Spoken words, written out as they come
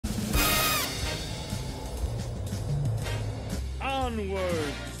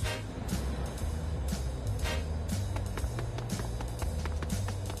onwards.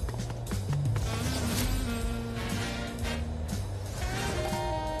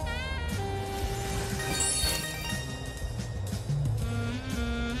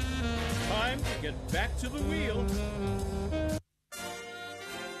 Time to get back to the wheel.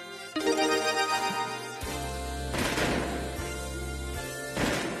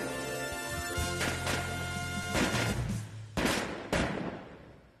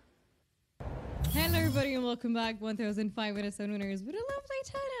 Hello everybody and welcome back. 1,507 winners with a lovely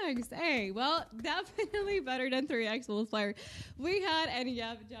 10x. Hey, well, definitely better than 3x multiplier we had, and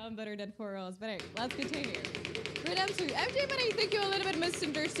yeah, better than 4 rolls. But hey, let's continue. Redemption. MJ, but I think you a little bit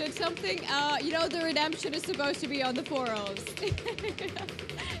misunderstood something. The redemption is supposed to be on the 4 rolls.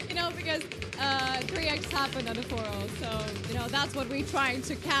 Because 3x happened on the 4 rolls. So, that's what we're trying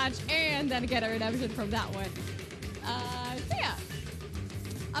to catch and then get a redemption from that one. So yeah.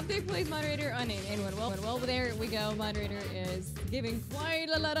 Update please, moderator on anyone. Well, there we go. Moderator is giving quite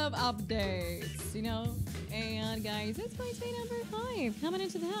a lot of updates, And guys, it's going to be number 5 coming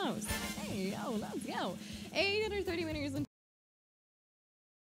into the house. Hey, let's go. 830 winners and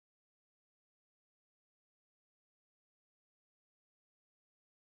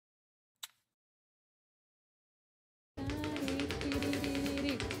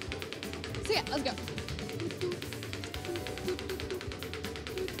so yeah, let's go.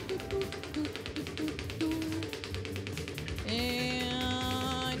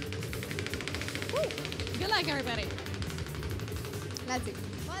 And woo, good luck, everybody. Let's see.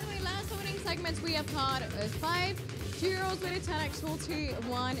 By the way, last winning segments we have caught 5 2-year-olds with a 10x multi,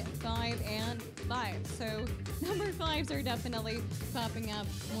 1, 5, and 5. So number 5s are definitely popping up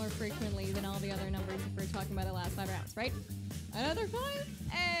more frequently than all the other numbers if we're talking about the last 5 rounds, right? Another 5?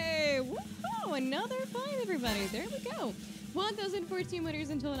 Hey, woohoo! Another 5, everybody. There we go. 1,014 winners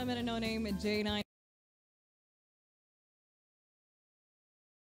in total. I'm at a no-name J9.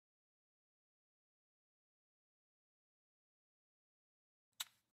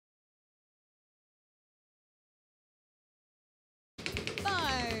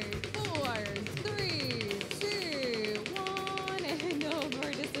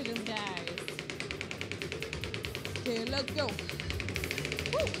 Let's go.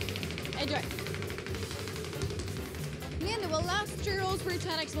 Woo. Enjoy. And well, last 2 rolls were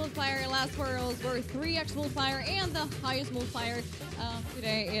 10x multiplier, last 4 rolls were 3x multiplier, and the highest multiplier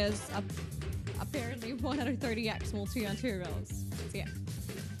today is apparently 130x multi on 2 rolls. So yeah.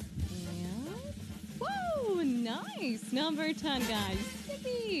 Whoa, nice. Number 10, guys.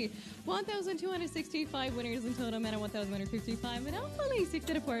 Yippee. 1,265 winners in total, men 1,155, and hopefully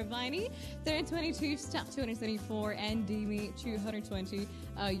 604 Viney, 322, Stop 274, and Demi 220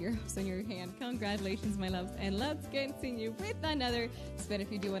 euros in your hand. Congratulations, my loves, and let's continue with another spin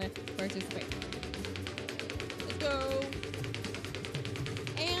if you do want to participate. Let's go.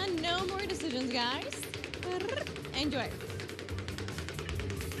 And no more decisions, guys. Enjoy.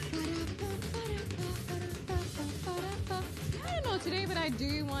 Today, but I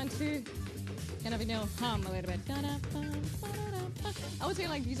do want to kind of, hum a little bit. I would say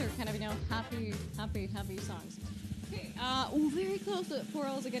like these are kind of, happy songs. Okay, very close to 4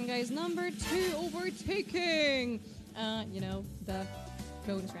 rolls again, guys. Number 2 overtaking, the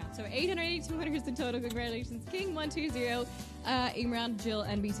bonus round. So 882 winners in total. Congratulations, King 120, Imran, Jill,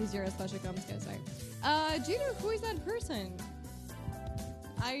 and BC0 special comments, guys. Sorry. Do you know who is that person?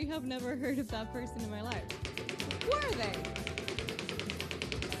 I have never heard of that person in my life. Who are they?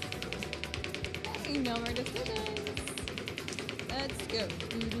 No more decisions. Let's go.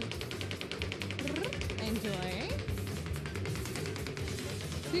 Enjoy.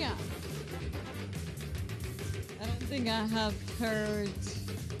 So yeah. I don't think I have heard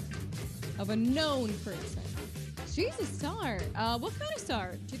of a known person. She's a star. What kind of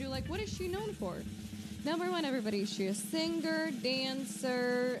star? What is she known for? Number 1, everybody. She's a singer,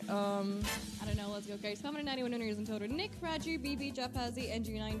 dancer, I don't know, let's go, guys. 191 winners in total. Nick, Raji, BB, Japazi, and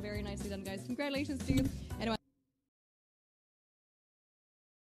G9. Very nicely done, guys. Congratulations to you. And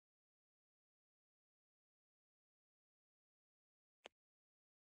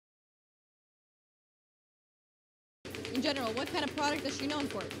in general, what kind of product is she known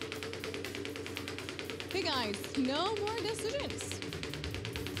for? Okay, guys, no more decisions.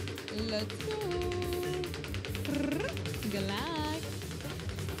 Let's go. Good luck.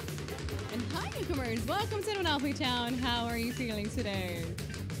 And hi, newcomers. Welcome to Monopoly Town. How are you feeling today?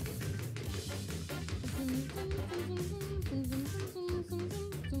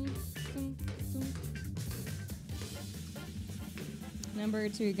 number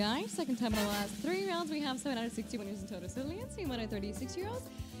 2, guys. Second time in the last 3 rounds, we have 760 winners in total. So let's see, 136 euros.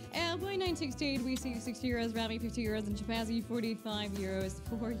 And by 968, we see 60 euros, Rami 50 euros, and Chapazzi 45 euros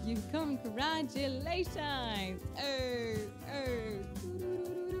for you. Congratulations! Oh.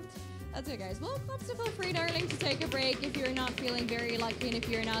 That's it, guys. Well, feel free, darling, to take a break if you're not feeling very lucky and if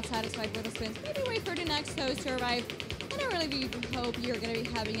you're not satisfied with the spins. Maybe wait for the next host to arrive. And I really hope you're going to be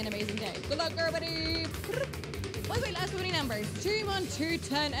having an amazing day. Good luck, everybody! Wait, last winning numbers. 2, 1, 2,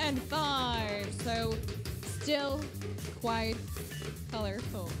 10, and 5. So, still quite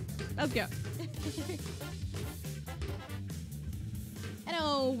colorful. Let's go. And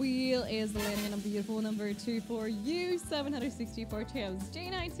our wheel is landing on a beautiful number 2 for you. 764 times.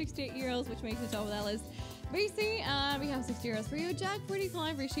 J9, 68 euros, which makes the top of that list. BC, we have 60 euros for you. Jack,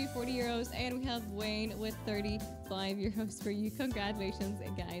 45. Rishi, 40 euros. And we have Wayne with 35 euros for you. Congratulations,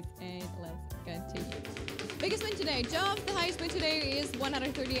 guys. And let's continue. Biggest win today. Job, the highest win today is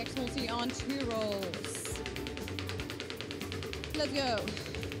 130 X multi on 2 rolls. Let's go.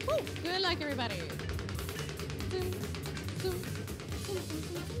 Woo, good luck, everybody. Ooh,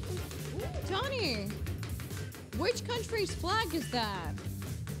 Johnny, which country's flag is that?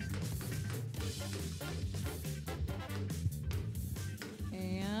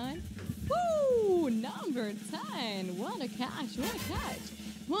 And, woo, number 10. What a catch, what a catch.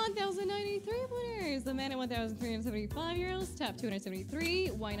 1,093 winners. The man at 1,375 euros. Tap 273.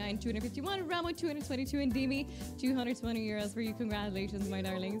 Y9 251. Ramo 222. And Dimi 220 euros for you. Congratulations, my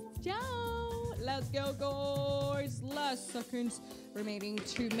darlings. Ciao. Let's go, guys. Last seconds remaining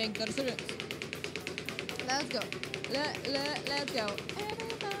to make the decisions. Let's go. Let's go.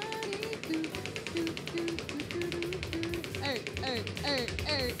 Everybody.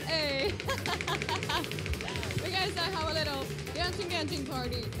 Hey. We guys have a little dancing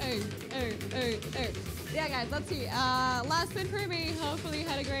party. Hey. Yeah, guys, let's see. Last spin for me. Hopefully,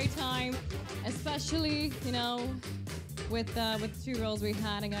 had a great time, especially with 2 rolls we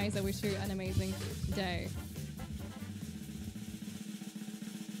had. And guys, I wish you an amazing day.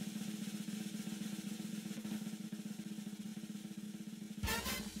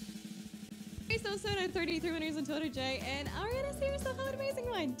 So 33 winners in total, Jay. And Ariana, see yourself have an amazing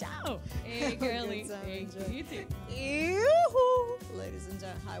one. Ciao. Hey, girly. Hey, you too. Ladies and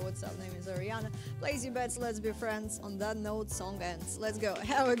gentlemen, hi, what's up? Name is Ariana. Place your bets, let's be friends. On that note, song ends. Let's go.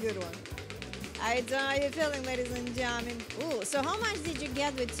 Have a good one. How are you feeling, ladies and gentlemen? Ooh, so how much did you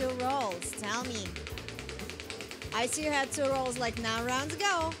get with 2 rolls? Tell me. I see you had 2 rolls like 9 rounds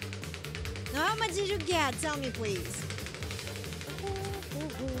ago. Now, how much did you get? Tell me, please.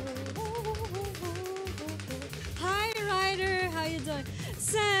 How you doing?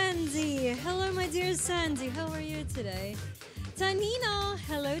 Sandy! Hello, my dear Sandy. How are you today? Tanina!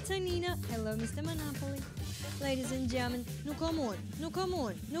 Hello, Tanina. Hello, Mr. Monopoly. Ladies and gentlemen, no come on.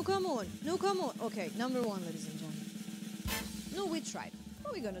 Okay, number 1, ladies and gentlemen. No, we tried.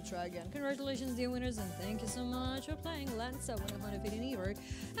 But we're gonna try again. Congratulations, dear winners, and thank you so much for playing Lanza 150 in Evo.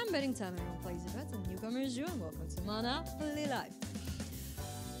 I'm betting time and plays the bets, and newcomers join. Welcome to Monopoly Live.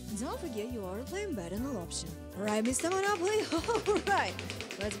 Don't forget you are playing bet and an option. Right, Mr. Monopoly? Alright.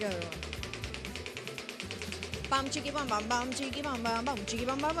 Let's go, everyone. Bum chiki bum bum bum chiki bum bum bum chiki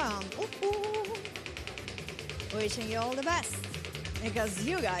bum bum bum. Ooh. Wishing you all the best. Because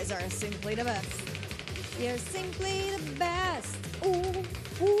you guys are simply the best. You're simply the best. Ooh.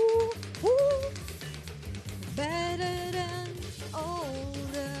 Better than all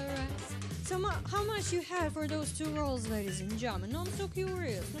the rest. So how much you had for those 2 rolls, ladies and gentlemen? No, I'm so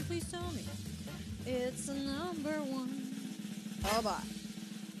curious. No, please tell me. It's number 1. Oh, bye.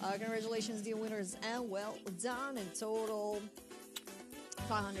 Congratulations, dear winners, and well done. In total,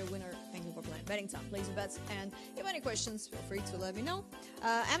 500 winner. Thank you for playing. Betting time. Place your bets. And if you have any questions, feel free to let me know.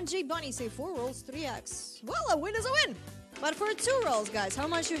 MJ Bunny say 4 rolls, 3x. Well, a win is a win. But for 2 rolls, guys, how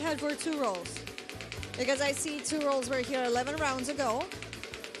much you had for 2 rolls? Because I see 2 rolls were here 11 rounds ago.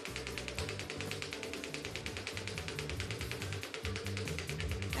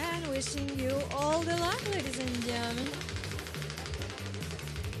 And wishing you all the luck, ladies and gentlemen.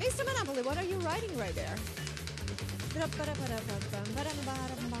 Mr. Monopoly, what are you writing right there?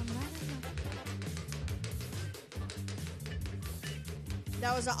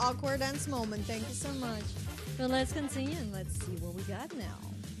 That was an awkward dance moment. Thank you so much. But let's continue and let's see what we got now.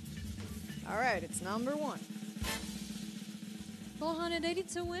 Alright, it's number 1.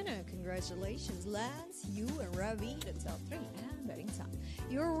 482 winner. Congratulations, Lance, you, and Ravi, the top 3, and betting time.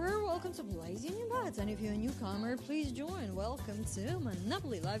 You're very welcome to Blaze Union Bets, and if you're a newcomer, please join. Welcome to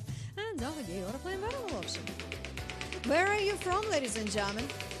Monopoly Live, and don't forget you ought to play a battle option. Where are you from, ladies and gentlemen?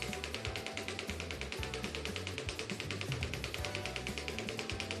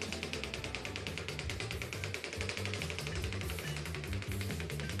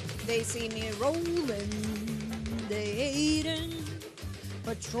 They see me rolling, they hating,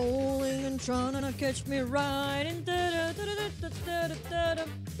 patrolling and trying to catch me riding.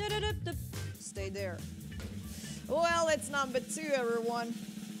 Stay there. Well, it's number 2, everyone.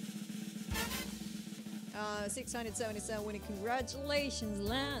 677 winning. Congratulations,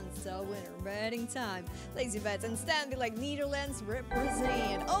 Lance. Our winner. Betting time. Lazy Bets and Stanley like Netherlands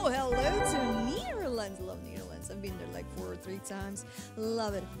represent. Oh, hello to Netherlands. Love Netherlands. I've been there like 4 or 3 times.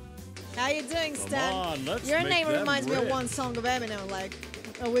 Love it. How you doing, Stan? Come on, let's Your make name them reminds me of rich. one song of Eminem, like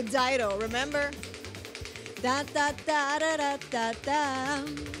with Dido. Remember? Da da da da da da da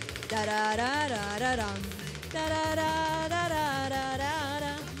da da da da da da da da da da da da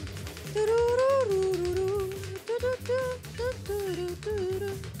da.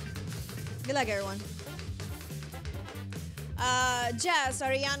 Good luck, everyone. Jazz,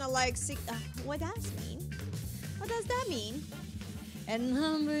 Ariana likes what does that mean? What does that mean? And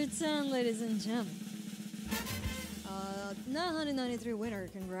number 10, ladies and gentlemen. 993 winner,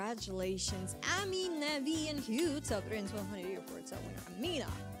 congratulations. Amina V and Hugh, top 3 and 1200 for top winner. Amina.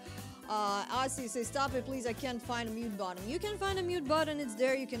 Asi says, stop it, please. I can't find a mute button. You can find a mute button. It's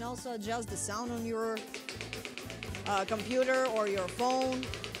there. You can also adjust the sound on your computer or your phone.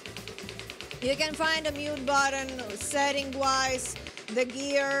 You can find a mute button setting-wise, the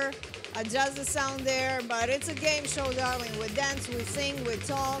gear, adjust the sound there. But it's a game show, darling. We dance, we sing, we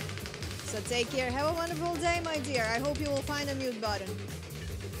talk. So take care. Have a wonderful day, my dear. I hope you will find a mute button.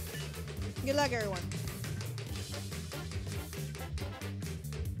 Good luck, everyone.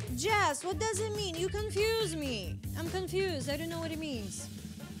 Jess, what does it mean? You confuse me. I'm confused. I don't know what it means.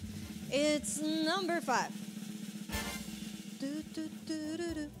 It's number 5.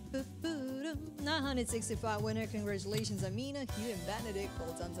 965 winner. Congratulations, Amina, Hugh, and Benedict.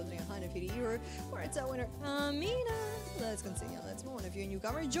 Well done, something 150 euro. For it's a winner, Amina. Let's continue. Let's move on. If you're a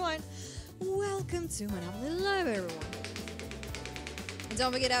newcomer, join. Welcome to Monopoly Live, everyone. And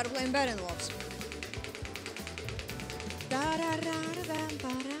don't forget how to play in betting lobs.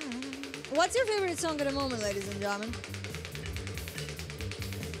 What's your favorite song at the moment, ladies and gentlemen?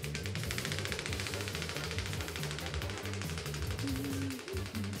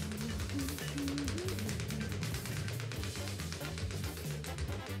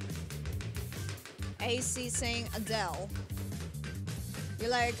 AC saying Adele. You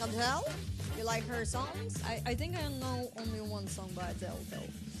like Adele? You like her songs? I think I know only one song by Adele, though.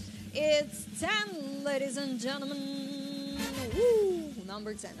 It's 10, ladies and gentlemen. Woo!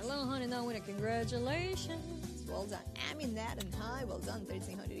 Number 10. Hello, honey. Now winner. Congratulations. Well done. Amy, Nat, and hi. Well done.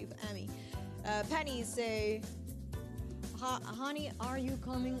 1300 for Amy. Penny say, honey, are you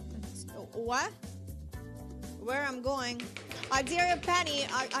coming? What? Where I'm going? Dear Penny,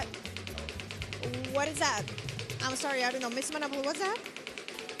 what is that? I'm sorry, I don't know. Miss Monopoly, what's that?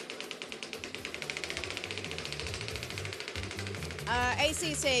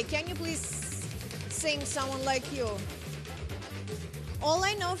 AC say, can you please sing Someone Like You? All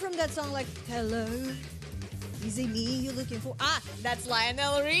I know from that song, like, hello, is it me you're looking for? That's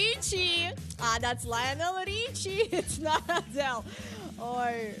Lionel Richie. That's Lionel Richie. It's not Adele.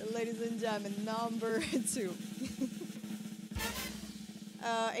 Or, ladies and gentlemen, number 2.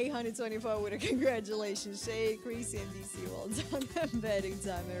 824 winner. Congratulations, Shay, Chrissy, and DC. Well done. Betting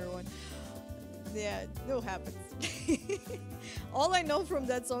time, everyone. Yeah, no happens. All I know from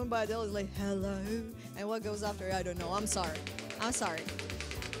that song by Adele is like, hello. And what goes after, I don't know. I'm sorry. I'm sorry.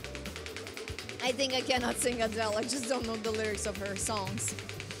 I think I cannot sing Adele. I just don't know the lyrics of her songs.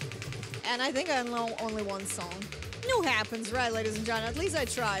 And I think I know only one song. No happens, right, ladies and gentlemen? At least I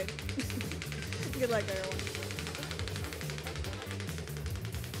tried. Good luck, everyone.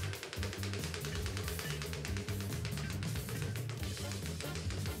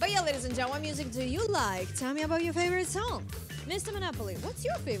 But yeah, ladies and gentlemen, what music do you like? Tell me about your favorite song. Mr. Monopoly, what's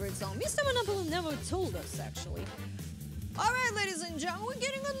your favorite song? Mr. Monopoly never told us, actually. All right, ladies and gentlemen, we're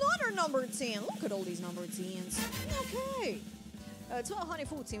getting another number 10. Look at all these number 10s. Okay.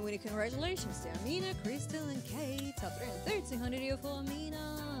 1214 winning. Congratulations to Amina, Crystal, and Kate. Top 3 and 1300 euro for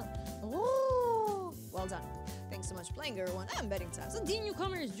Amina. Oh, well done. Thanks so much for playing, everyone. I'm betting time. So, the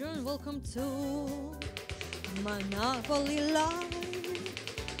newcomers, join. Welcome to Monopoly Live.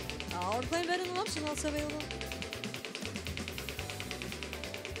 Our play betting option also available.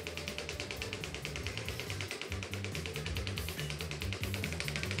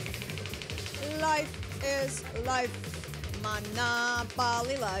 Life is life.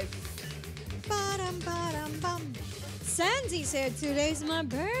 Monopoly life. Ba-dum-ba-dum-bum. Sandy said today's my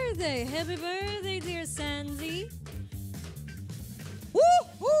birthday. Happy birthday, dear Sandy.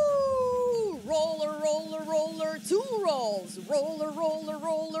 Woo-hoo! Roller, roller, roller two rolls. Roller, roller,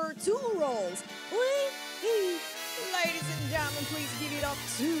 roller, two rolls. Ladies and gentlemen, please give it up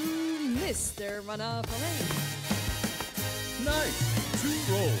to Mr. Monopoly. Nice.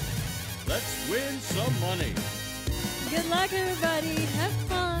 2 rolls. Let's win some money. Good luck, everybody. Have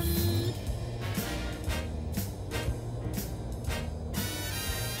fun.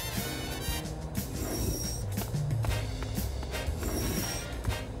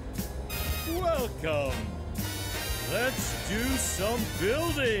 Welcome. Let's do some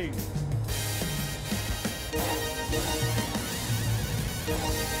building.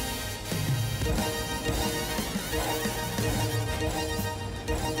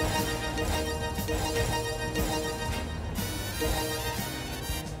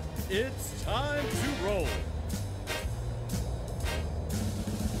 It's time to roll.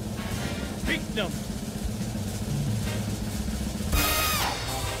 Big number.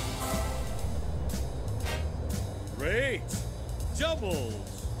 Great. Doubles.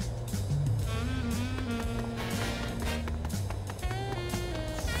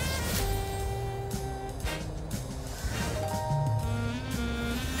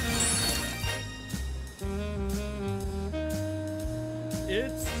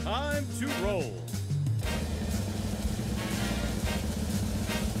 It's time to roll.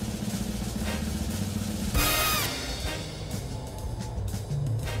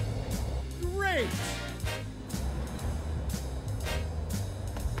 Great!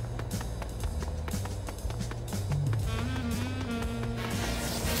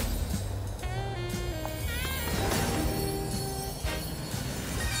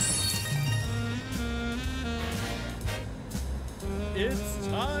 It's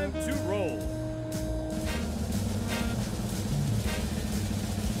time to roll.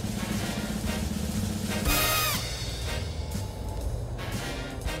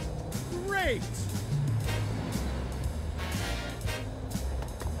 Great!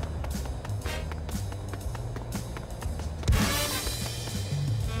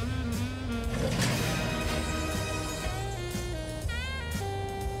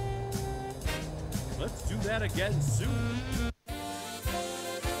 Let's do that again soon.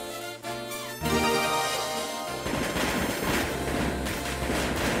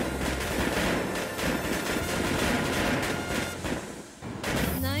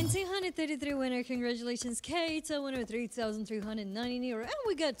 Winner, congratulations, Kate. A winner 3,390 euro, and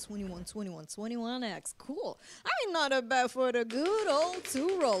we got 21, 21, 21x. Cool. I mean, not a bad for the good old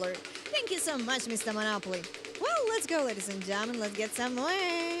two roller. Thank you so much, Mr. Monopoly. Well, let's go, ladies and gentlemen. Let's get some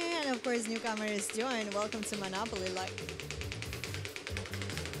way. And of course, newcomers join. Welcome to Monopoly Live.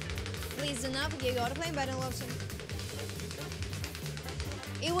 Please do not forget your auto-playing button option.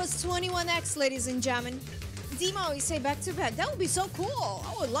 It was 21x, ladies and gentlemen. Demo, you say back-to-back. That would be so cool.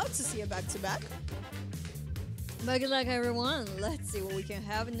 I would love to see a back-to-back. But good luck, everyone. Let's see what we can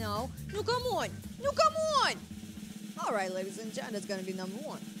have now. No, come on. No, come on. All right, ladies and gentlemen, that's going to be number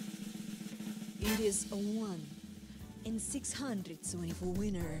 1. It is a 1 in 624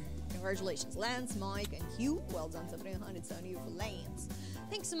 winner. Congratulations, Lance, Mike, and Hugh. Well done to 370 you for Lance.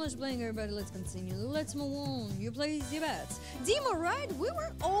 Thanks so much for playing, everybody. Let's continue. Let's move on. You place your bets. Demo, right? We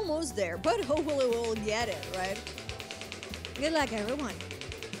were almost there, but hopefully we'll get it, right? Good luck, everyone.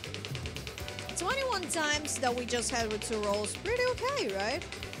 21 times that we just had with 2 rolls. Pretty okay, right?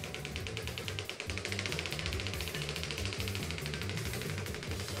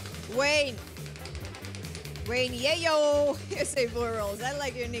 Wayne. Wayne, yeah, yo. You say 4 rolls. I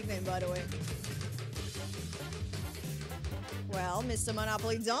like your nickname, by the way. Well, Mr.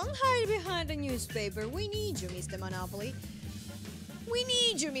 Monopoly, don't hide behind the newspaper. We need you, Mr. Monopoly. We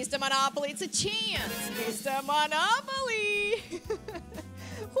need you, Mr. Monopoly. It's a chance, Mr. Monopoly.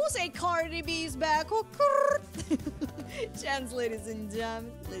 Who say Cardi B's back? Chance, ladies and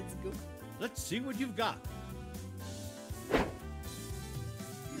gentlemen. Let's go. Let's see what you've got.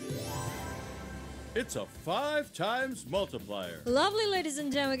 It's a 5 times multiplier. Lovely, ladies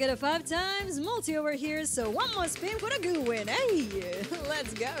and gentlemen. We got a 5 times multi over here. So one more spin for the good win. Hey,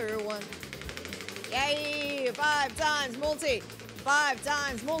 let's go, everyone. Yay, 5 times multi. 5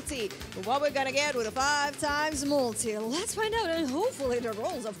 times multi. What we're gonna get with a 5 times multi? Let's find out, and hopefully the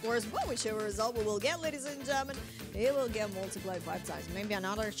rolls, of course, but whichever result we will get, ladies and gentlemen, it will get multiplied 5 times. Maybe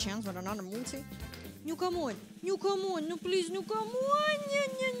another chance with another multi. No, come on. No, come on. No, please, no, come on.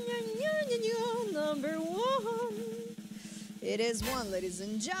 Number 1. It is 1, ladies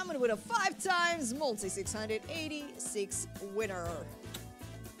and gentlemen, with a 5 times multi 686 winner.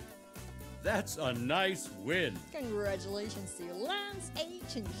 That's a nice win. Congratulations to you, Lance,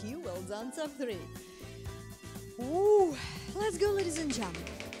 H, and Hugh. Well done, top 3. Ooh, let's go, ladies and gentlemen.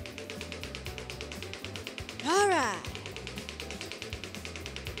 All right. right.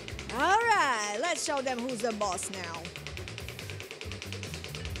 All right, let's show them who's the boss now.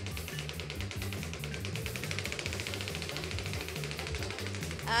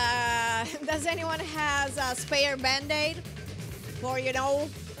 Does anyone has a spare band-aid for, you know,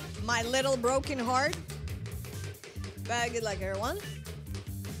 my little broken heart? Well, good luck, everyone.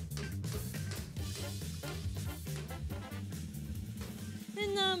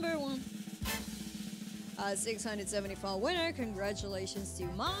 And number one, 674 winner. Congratulations to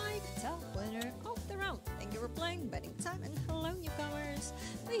Mike, top winner of the round. Thank you for playing Betting Time, and hello newcomers.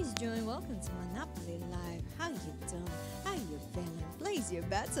 Please join. Welcome to Monopoly Live. How you doing? How you feeling? Place your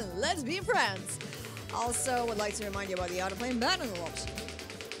bets and let's be friends. Also, would like to remind you about the auto playing betting option.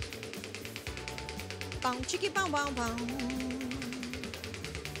 Bow chicky bow bow bow.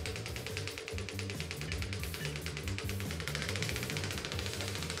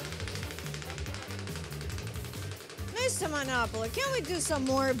 Mr. Monopoly, can we do some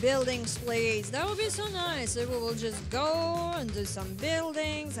more buildings, please? That would be so nice if we will just go and do some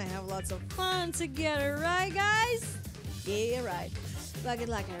buildings and have lots of fun together, right, guys? Yeah, right. Well, good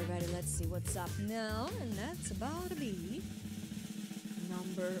luck, everybody. Let's see what's up now, and that's about to be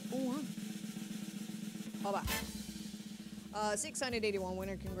number one. Oba. 681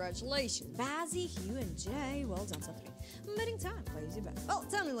 winner, congratulations. Bazzy, Hugh, and Jay, well done, so three. Betting time, plays your bet. Well,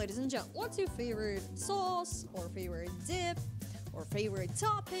 tell me, ladies and gentlemen, what's your favorite sauce, or favorite dip, or favorite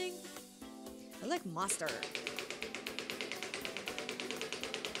topping? I like mustard.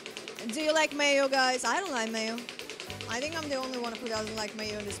 Do you like mayo, guys? I don't like mayo. I think I'm the only one who doesn't like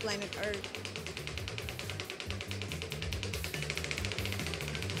mayo on this planet Earth.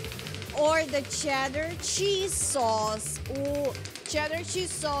 Or the cheddar cheese sauce. Oh, cheddar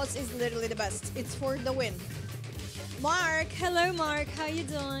cheese sauce is literally the best. It's for the win. Mark, hello Mark, how you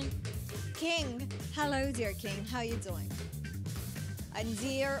doing? King, hello dear King, how you doing? And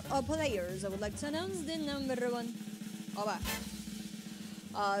dear players, I would like to announce the number one. Oba.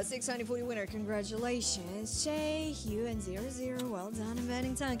 640 winner, congratulations. Shay, Hugh, and 00, well done in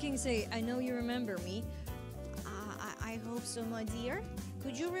betting time. King say, I know you remember me. I hope so, my dear.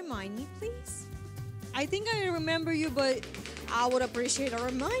 Could you remind me, please? I think I remember you, but I would appreciate a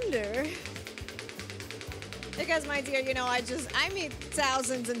reminder. Because, my dear, you know, I meet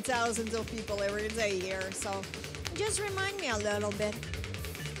thousands and thousands of people every day here, so just remind me a little bit.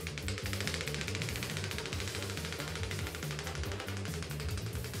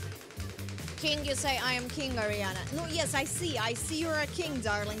 King, you say I am king, Ariana. No, yes, I see you're a king,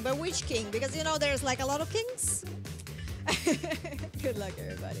 darling, but which king? Because, you know, there's like a lot of kings. Good luck,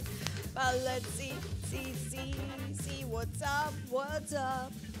 everybody. Well, let's see what's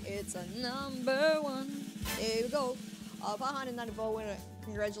up. It's a number one. There we go. 594 winner.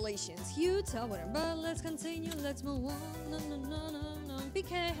 Congratulations. Huge top winner. But let's continue. Let's move on. No.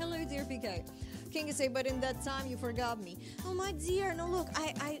 PK, hello, dear PK. King you say, but in that time you forgot me. Oh, my dear. No, look,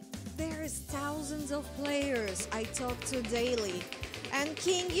 there's thousands of players I talk to daily. And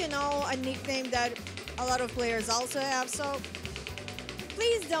King, you know, a nickname that a lot of players also have, so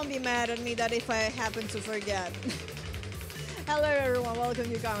please don't be mad at me that if I happen to forget. Hello everyone, welcome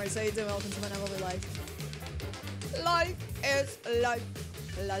newcomers. How you doing? Welcome to Monopoly Live. Life is life.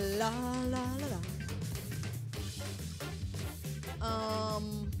 La la la la la.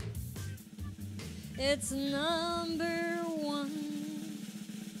 It's number one.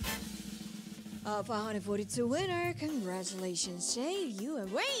 542 winner. Congratulations, Shay, you and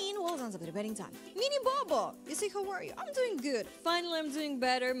Wayne. Well done, a bit of betting time. Mini Bobo, you say, how are you? I'm doing good. Finally, I'm doing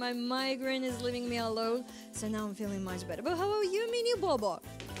better. My migraine is leaving me alone, so now I'm feeling much better. But how about you, Mini Bobo?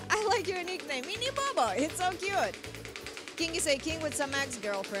 I like your nickname, Mini Bobo. It's so cute. King, you say, King with some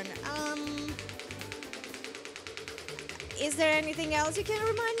ex-girlfriend. Is there anything else you can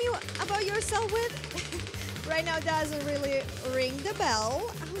remind me about yourself with? Right now doesn't really ring the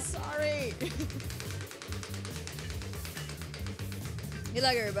bell. I'm sorry. Good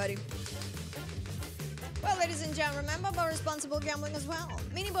luck, everybody. Well, ladies and gentlemen, remember about responsible gambling as well.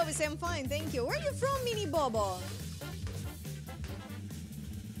 Mini Bobby say I'm fine, thank you. Where are you from, Mini Bobo?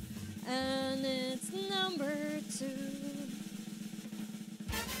 And it's number 2.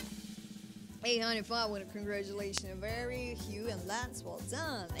 805 winner, congratulations. Very Hugh and Lance, well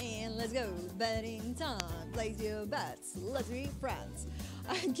done. And let's go, betting time. Place your bets, let's be friends.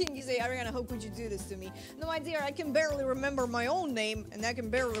 King, you say, Ariana, how could you do this to me? No, my dear, I can barely remember my own name, and I can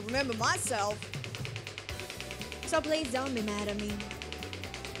barely remember myself. So please don't be mad at me.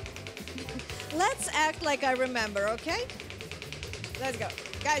 Let's act like I remember, okay? Let's go.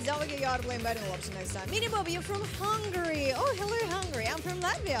 Guys, don't forget you ought to play betting option next time. Mini Bobby, you're from Hungary. Oh, hello, Hungary. I'm from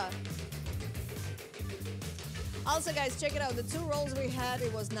Latvia. Also, guys, check it out. The 2 rolls we had,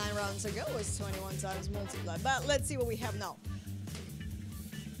 it was 9 rounds ago, was 21 times multiplied. But let's see what we have now.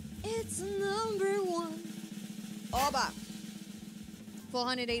 It's number 1. Oba!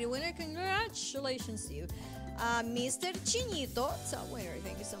 480 winner, congratulations to you. Mr. Chinito, top winner,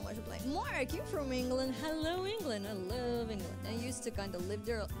 thank you so much for playing. Mark, you from England. Hello, England. I love England. I used to kind of live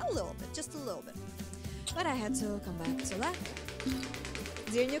there a little bit, just a little bit. But I had to come back to that.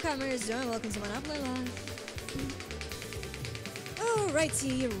 Dear newcomers, join. Welcome to Monopoly Live.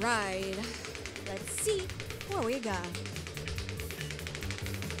 Alrighty, right. Let's see what we got.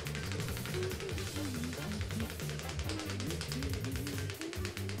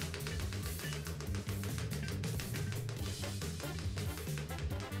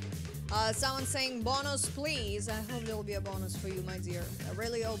 Someone saying bonus, please. I hope there will be a bonus for you, my dear. I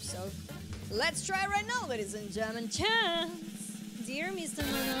really hope so. Let's try right now, ladies and gentlemen. Chance! Dear Mr.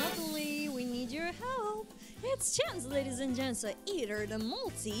 Monopoly, we need your help. It's Chance, ladies and gents. So either the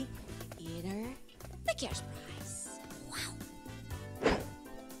multi, either the cash prize. Wow.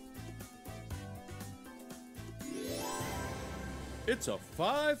 It's a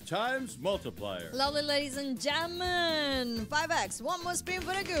 5 times multiplier. Lovely, ladies and gentlemen. 5x, one more spin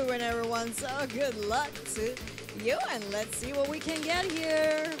for the guru and everyone. So good luck to you, and let's see what we can get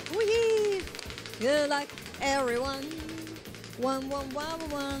here. Wee! Good luck, everyone. 1 1 1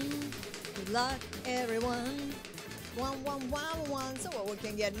 1. Good luck, everyone. 1 1 1 1. So what we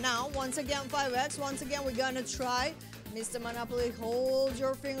can get now? Once again, 5x. Once again, we're gonna try. Mr. Monopoly, hold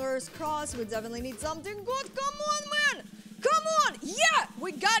your fingers crossed. We definitely need something good. Come on, man! Come on! Yeah!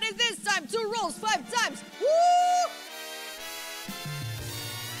 We got it this time! 2 rolls, 5 times! Woo!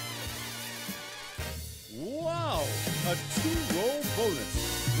 Wow! A 2-roll bonus.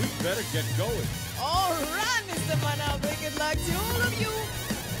 We better get going. All right, Mr. Monopoly. Good luck to all of you.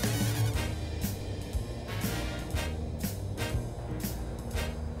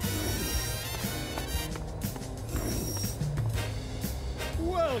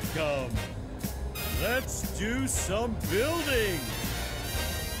 Welcome. Let's do some building.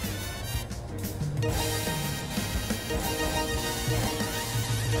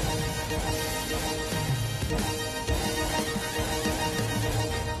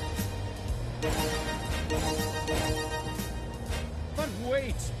 But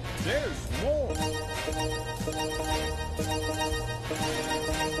wait, there's more.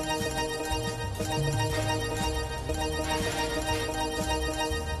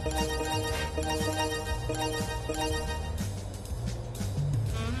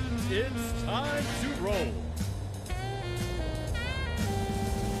 It's time to roll.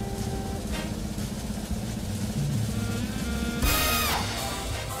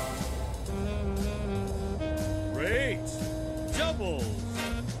 Great! Doubles!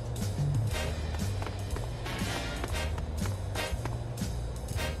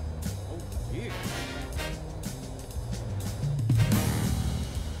 Oh dear.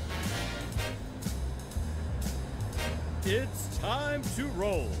 It's time to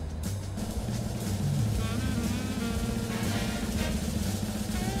roll.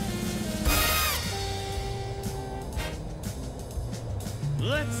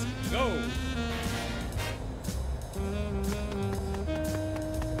 Let's go!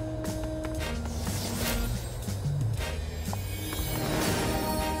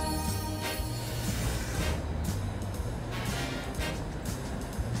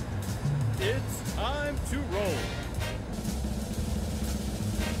 It's time to roll.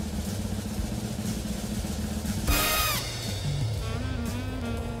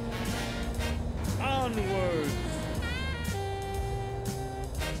 Onwards!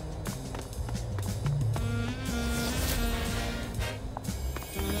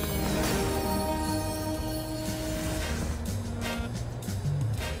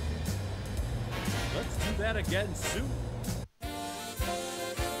 Let's do that again soon.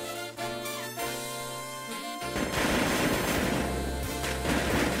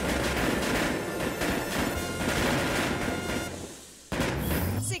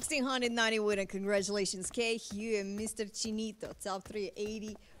 €1,690 winner. Congratulations, K. You and Mr. Chinito. Top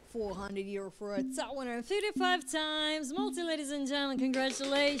 380. €400 for a top winner 55 times. Multi, ladies and gentlemen,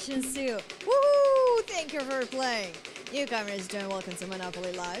 congratulations to you. Woohoo! Thank you for playing. Newcomers, join. Welcome to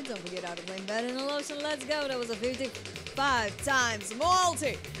Monopoly Live. Don't forget how to play Bet and Lotion. Let's go. That was a 55 times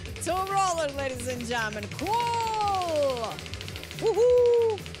multi. 2 rollers, ladies and gentlemen. Cool!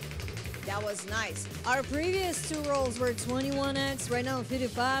 Woohoo! That was nice. Our previous 2 rolls were 21x. Right now,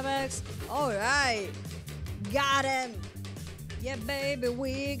 55x. All right. Got him. Yeah, baby,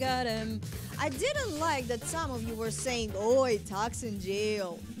 we got him. I didn't like that some of you were saying, "Oi, talks in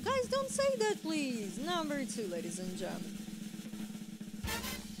jail." Guys, don't say that, please. Number 2, ladies and gentlemen.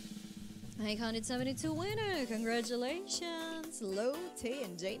 872 winner, congratulations, Low T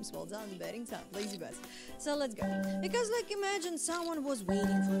and James. Well done, betting time, lazy bets. So let's go. Because like imagine someone was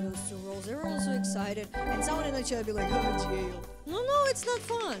waiting for those 2 rolls. They were all so excited, and someone in the chat be like, "Oh, jail." No, it's not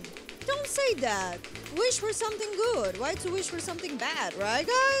fun. Don't say that. Wish for something good. Why to wish for something bad, right,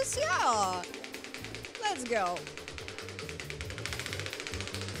 guys? Yeah. Let's go.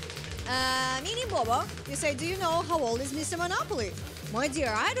 Mini Bobo, you say, do you know how old is Mr. Monopoly? My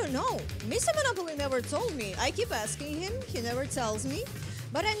dear, I don't know. Mr. Monopoly never told me. I keep asking him, he never tells me.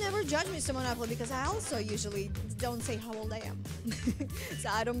 But I never judge Mr. Monopoly because I also usually don't say how old I am. So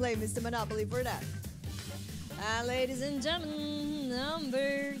I don't blame Mr. Monopoly for that. Ladies and gentlemen,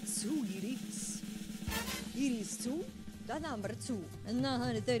 number 2 it is. It is 2. The number 2. And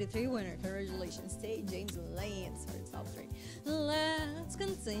 933 winner. Congratulations, Tay James Lance for the top 3. Let's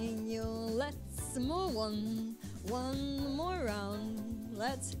continue. Let's move on. One more round.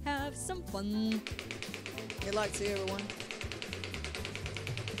 Let's have some fun. Good luck to you, everyone.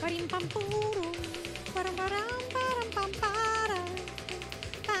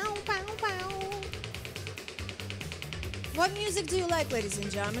 What music do you like, ladies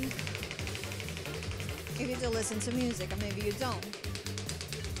and gentlemen? If you do listen to music, or maybe you don't.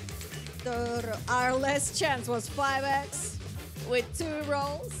 Our last chance was 5x with 2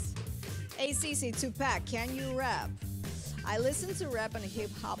 rolls. ACC 2-pack, can you rap? I listen to rap and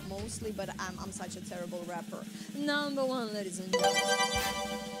hip hop mostly, but I'm such a terrible rapper. Number 1, ladies and gentlemen.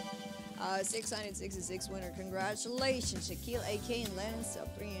 666 winner, congratulations, Shaquille, AK, and Lance, up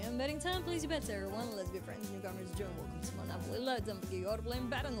 3am. Betting time, please bet everyone. Let's be friends, newcomers, join. Welcome to Monopoly. Let them forget your play and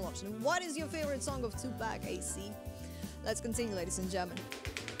bet on the option. What is your favorite song of 2-pack, AC? Let's continue, ladies and gentlemen.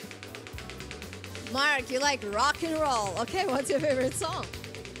 Mark, you like rock and roll. Okay, what's your favorite song?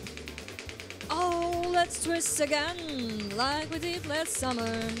 Oh, let's twist again, like we did last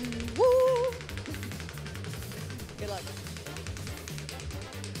summer. Woo! Good luck.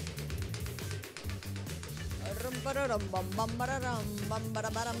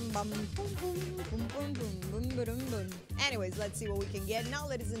 Anyways, let's see what we can get now,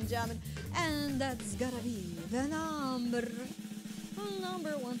 ladies and gentlemen. And that's gotta be the number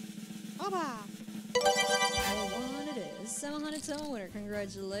 1. Oba! One it is. 700 winner.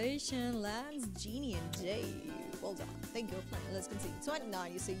 Congratulations, Lance, Genie, and Jay. Well done. Thank you for playing. Let's continue.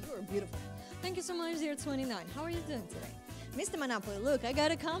 29, you say you are beautiful. Thank you so much, dear 29. How are you doing today? Mr. Monopoly, look, I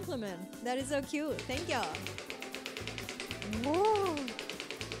got a compliment. That is so cute. Thank you. Whoa.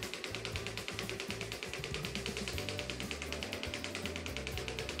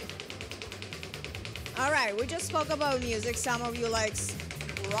 Alright, we just spoke about music. Some of you likes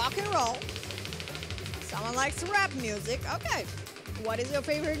rock and roll. Someone likes rap music. Okay. What is your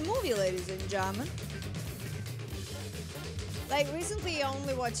favorite movie, ladies and gentlemen? Like, recently I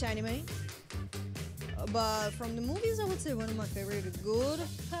only watched anime. But from the movies, I would say one of my favorite is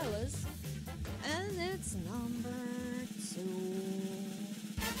Goodfellas. And it's number 2.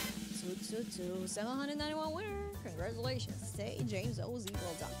 791 winner. Congratulations. Stay James OZ.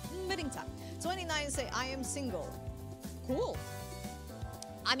 Well done. Bidding time. 29 say, I am single. Cool.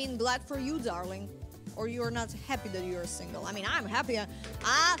 I mean, glad for you, darling. Or you're not happy that you're single. I mean, I'm happy.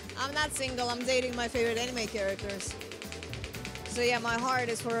 I'm not single. I'm dating my favorite anime characters. So yeah, my heart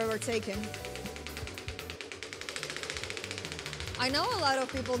is forever taken. I know a lot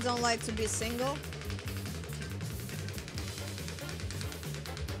of people don't like to be single.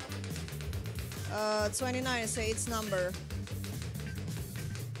 Uh, 29 say it's number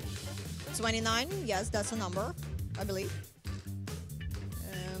 29. Yes, that's a number, I believe.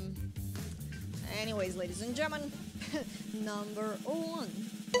 Anyways, ladies and gentlemen, number 1.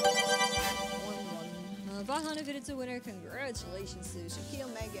 552 winner. Congratulations to Shaquille,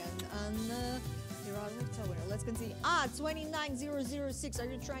 Megan, and Gerard winner. Let's continue. 29006. Are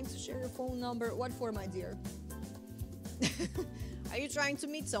you trying to share your phone number? What for, my dear? Are you trying to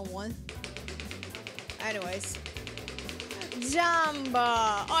meet someone? Anyways.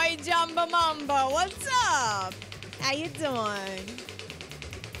 Jamba! Oi, Jamba Mamba! What's up? How you doing?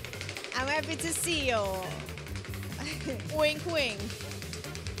 I'm happy to see you. Wink, wink.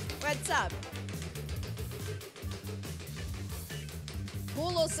 What's up?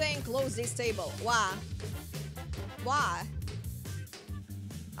 Pulo saying close this table. Why? Why?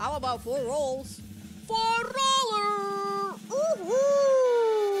 How about 4 rolls? 4 roller! Ooh-hoo!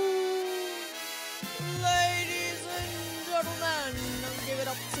 Ladies and gentlemen, give it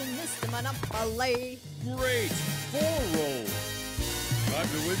up to Mr. Monopoly. Great. 4 rolls. Time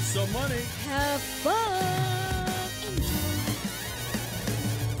to win some money. Have fun. Enjoy.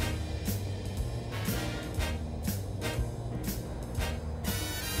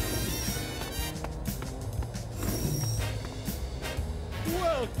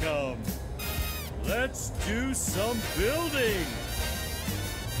 Welcome. Let's do some building.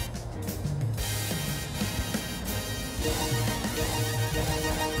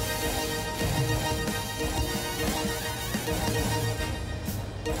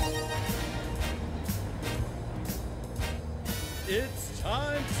 It's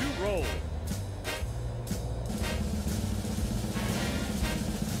time to roll.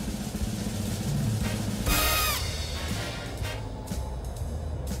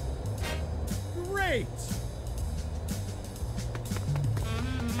 Great!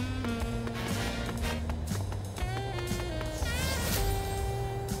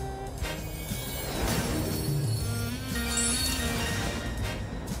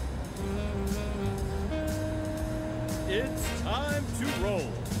 It's time to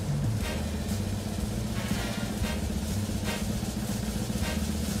roll.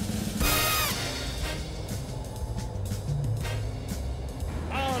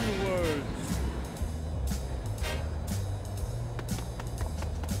 Onwards.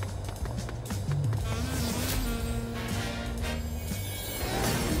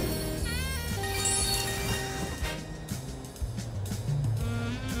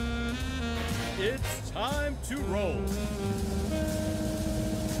 It's time to roll.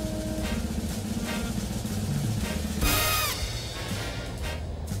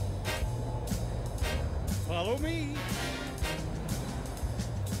 Follow me.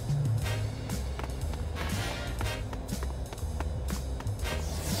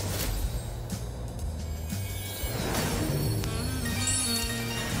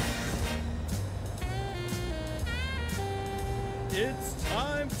 It's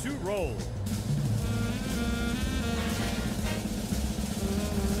time to roll.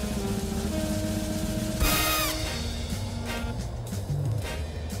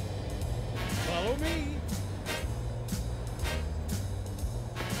 Follow me.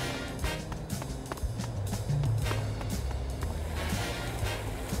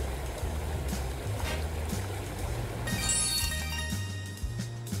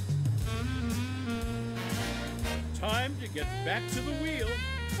 Time to get back to the wheel.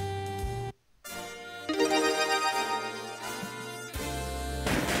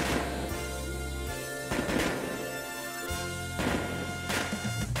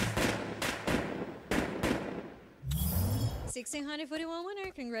 1641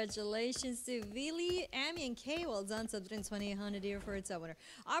 winner. Congratulations to Vili, Amy, and Kay. Well done. Submitting 2800 here for its winner.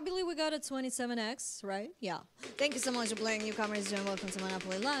 I believe we got a 27x, right? Yeah. Thank you so much for playing newcomers. And welcome to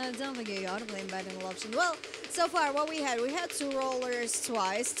Monopoly Live. Don't forget you auto playing betting option. Well, so far what we had two rollers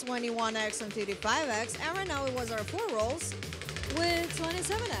twice, 21x and 55x, and right now it was our 4 rolls with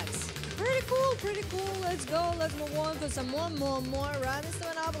 27x. Pretty cool, pretty cool. Let's go. Let's move on for some more, right, Mr.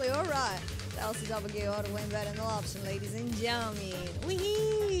 Monopoly? All right. LCW auto win betting option, ladies and gentlemen.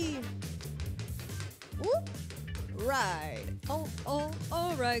 Wee! Whoop! Right.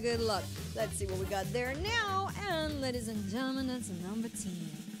 All right. Good luck. Let's see what we got there now. And ladies and gentlemen, that's number 10.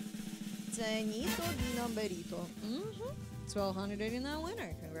 Tenito di numberito. 1289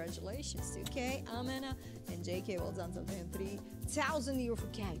 winner. Congratulations to K, Amena, and JK. Well done. Something 3,000 euro for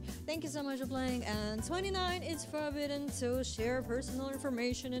K. Thank you so much for playing. And 29, it's forbidden to share personal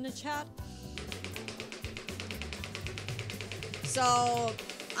information in the chat. So,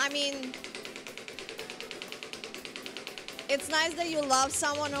 I mean, it's nice that you love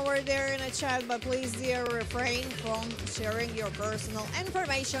someone over there in a chat, but please, dear, refrain from sharing your personal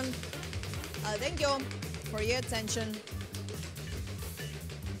information. Thank you for your attention.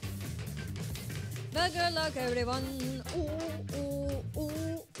 But good luck, everyone.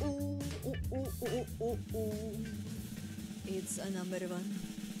 It's a number 1.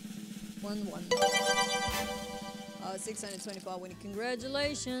 625 winning.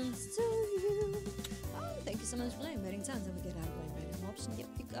 Congratulations to you. Oh, thank you so much for playing. Betting time. Don't forget how to play betting option. Yep,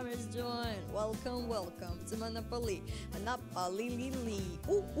 you guys join. Welcome to Monopoly. Monopoly.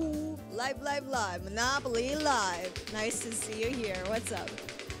 Live. Monopoly Live. Nice to see you here. What's up?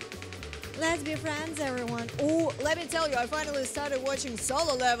 Let's be friends, everyone. Oh, let me tell you, I finally started watching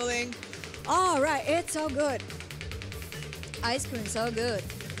Solo Leveling. All right, it's so good. Ice cream, so good.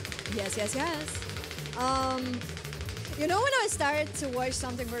 Yes. You know, when I started to watch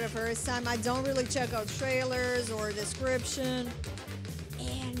something for the first time, I don't really check out trailers or description.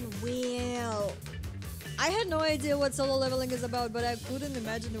 And well, I had no idea what Solo Leveling is about, but I couldn't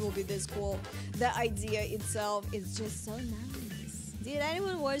imagine it will be this cool. The idea itself is just so nice. Did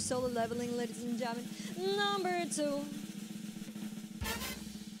anyone watch Solo Leveling, ladies and gentlemen? Number 2.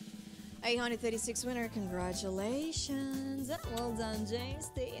 836 winner, congratulations. Well done, James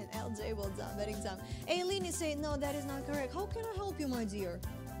T and LJ, well done, betting time. Aileen is saying, no, that is not correct. How can I help you, my dear?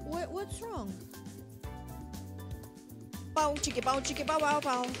 What's wrong? Bow, chicka, bow, chicka, bow, bow,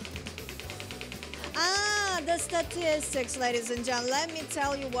 bow. Ah, the statistics, ladies and gentlemen. Let me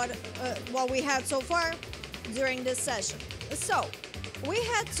tell you what we had so far during this session. So, we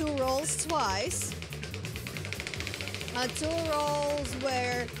had 2 rolls twice. 2 rolls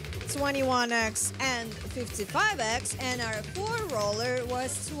were 21x and 55x, and our 4 roller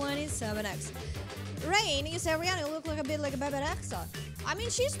was 27x. Rain, you said, Rihanna, you look like a bit like a Bebe Rexha. I mean,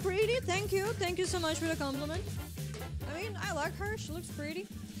 she's pretty. Thank you. Thank you so much for the compliment. I mean, I like her. She looks pretty.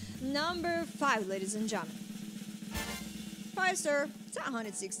 Number 5, ladies and gentlemen. 5 star,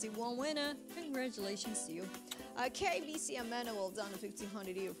 161 winner. Congratulations to you. KBC Amanda, well done,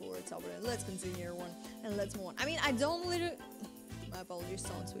 1500 here for top. Let's continue your one and let's move on. I mean, I don't literally. My apologies,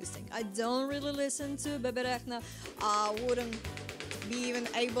 tongue twisting. I don't really listen to Bebe Rexha. Wouldn't be even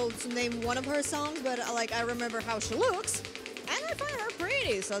able to name one of her songs, but like I remember how she looks, and I find her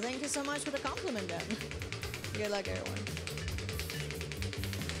pretty. So thank you so much for the compliment, then. Good luck, everyone.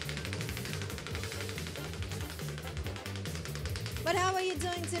 But how are you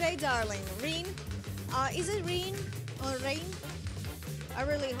doing today, darling? Reen? Is it Reen or Rain? I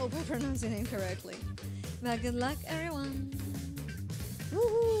really hope I pronounced your name correctly. But good luck, everyone.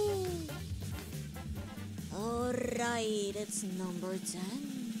 Woohoo! Alright, it's number 10.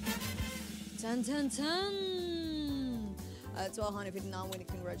 10, 10, 10. 1259 winning.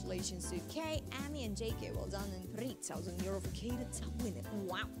 Congratulations to K, Amy, and JK. Well done. And 3,000 euro for K to top winning.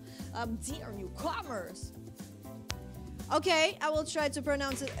 Wow. Dear newcomers. Okay, I will try to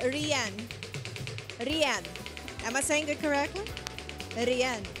pronounce it Rian. Rian. Am I saying it correctly?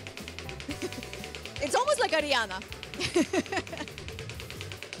 Rian. It's almost like Ariana.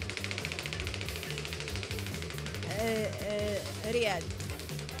 Rian.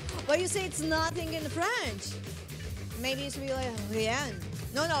 But you say it's nothing in French. Maybe it should be like Rian.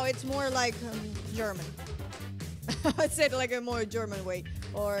 No, it's more like German. I'd say it like a more German way.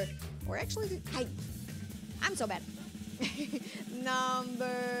 Or actually, I'm so bad.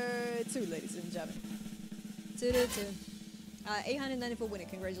 Number 2, ladies and gentlemen. 2. 894 winning,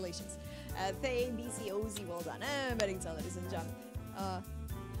 congratulations. BCOZ, well done. Betting time, ladies and gentlemen.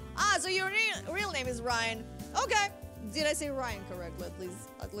 So your real name is Ryan. Okay. Did I say Ryan correctly?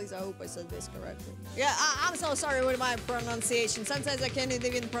 At least I hope I said this correctly. Yeah, I'm so sorry with my pronunciation. Sometimes I can't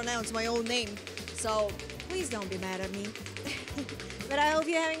even pronounce my own name. So please don't be mad at me. But I hope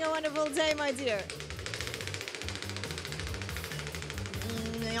you're having a wonderful day, my dear.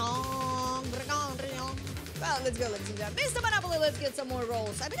 Well, let's go, ladies and gentlemen. Mr. Monopoly, let's get some more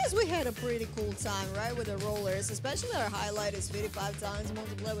rolls. I guess we had a pretty cool time, right, with the rollers. Especially our highlight is 55 times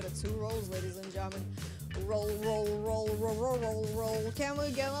multiplied with the 2 rolls, ladies and gentlemen. Roll, roll, roll, roll, roll, roll, roll. Can we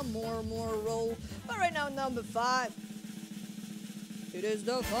get a more roll? But right now, number 5. It is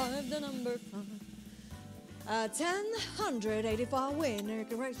the 5, the number 5. 1,085 winner.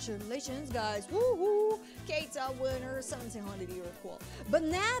 Congratulations, guys. Woohoo! Keita winner, 1,700 euro qual. But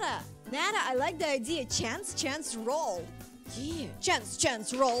Nada, I like the idea. Chance, roll. Yeah. Chance,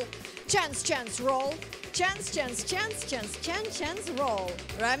 roll. Chance, roll. Chance, roll.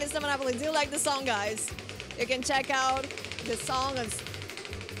 Right, Mr. Monopoly? Do you like the song, guys? You can check out the song on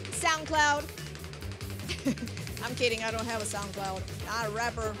SoundCloud. I'm kidding, I don't have a SoundCloud. Not a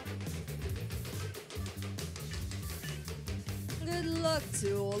rapper. Good luck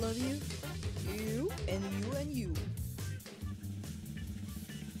to all of you. You and you and you.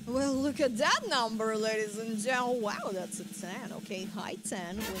 Well, look at that number, ladies and gentlemen. Wow, that's a 10. Okay, high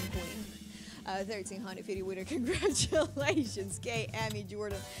 10. Wink, wink. 1,350 winner. Congratulations, K, Amy,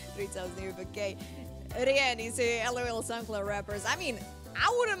 Jordan. 3,000 euro for K. Rian, you say LOL SoundCloud rappers. I mean,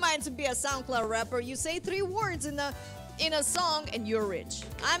 I wouldn't mind to be a SoundCloud rapper. You say 3 words in a song and you're rich.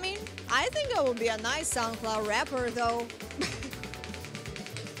 I mean, I think I would be a nice SoundCloud rapper, though.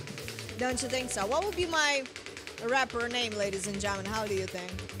 Don't you think so? What would be my rapper name, ladies and gentlemen? How do you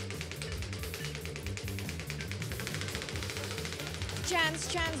think?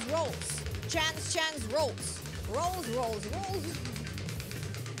 Chance rolls. Chance rolls. Rolls.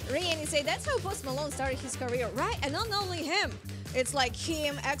 Rian, you say that's how Post Malone started his career, right? And not only him. It's like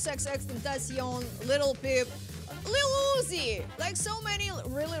him, XXXTentacion, Lil Peep, Lil Uzi. Like so many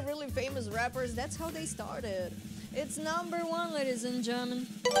really famous rappers. That's how they started. It's number 1, ladies and gentlemen.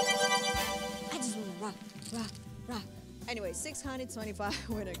 I just want to rock. Anyway, 625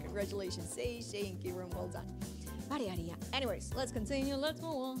 winner. Congratulations, Shay and Kieran. Well done. Anyways, let's continue. Let's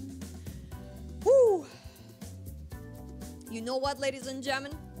move on. Woo! You know what, ladies and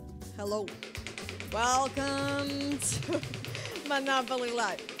gentlemen? Hello. Welcome to Monopoly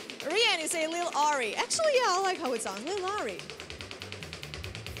Live. Rian, you say Lil Ari. Actually, yeah, I like how it sounds. Lil Ari.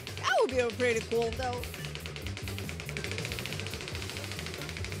 That would be pretty cool, though.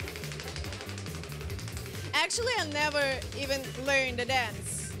 Actually, I never even learned the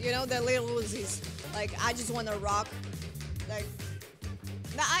dance. You know, the Lil Uzis. Like, I just want to rock. Like,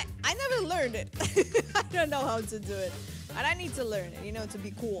 nah, I never learned it. I don't know how to do it. And I need to learn it, you know, to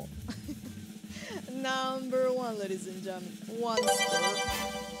be cool. Number one, ladies and gentlemen. One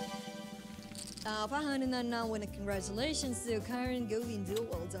star. 599 congratulations to Karen Govin.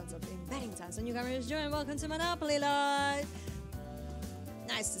 Well done in betting time. So newcomers is joined. Welcome to Monopoly Live.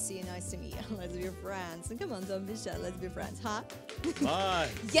 Nice to see you, nice to meet you. Let's be friends. And come on, don't be shy. Let's be friends, huh? Bye.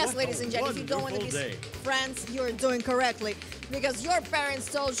 Yes, What ladies a and gentlemen, if you don't want to be wonderful day. friends, you're doing correctly. Because your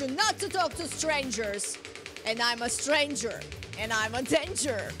parents told you not to talk to strangers. And I'm a stranger. And I'm a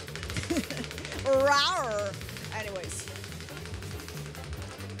danger. Rawr. Anyways.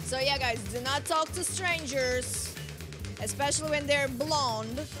 So yeah, guys, do not talk to strangers. Especially when they're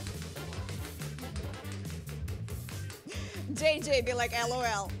blonde. JJ be like,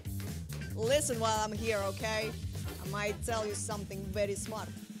 LOL. Listen while I'm here, okay? I might tell you something very smart.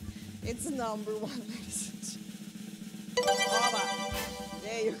 It's number one, ladies and gentlemen.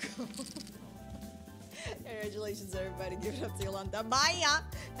 There you go. Congratulations, everybody. Give it up to Yolanda. Maya.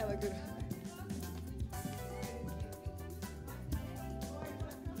 Have a good one.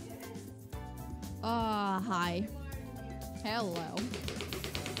 Hi. Hello.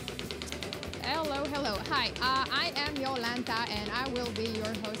 Hello. Hi, I am Yolanta, and I will be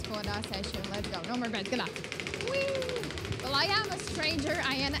your host for that session. Let's go. No more bets. Good luck. Whee! Well, I am a stranger,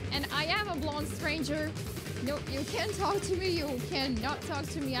 and I am a blonde stranger. No, you can talk to me. You cannot talk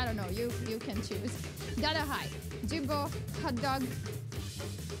to me. I don't know. You can choose. Dada, hi. Jimbo, hot dog.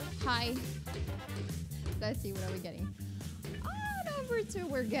 Hi. Let's see, what are we getting? Number 2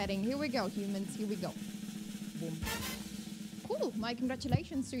 we're getting. Here we go, humans. Here we go. Boom. Cool. My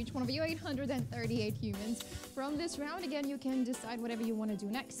congratulations to each one of you, 838 humans. From this round, again, you can decide whatever you want to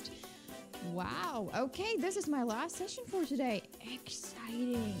do next. Wow. Okay, this is my last session for today.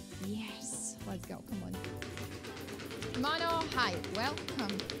 Exciting. Yes. Let's go. Come on. Mono, hi.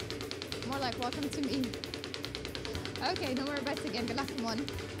 Welcome. More like welcome to me. Okay, no more bets again. Good luck. Come on.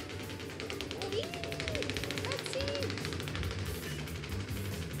 Whee! Let's see.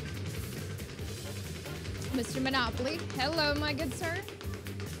 Mr. Monopoly. Hello, my good sir.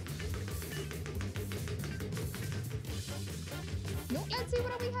 No, let's see,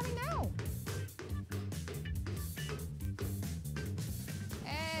 what are we having now?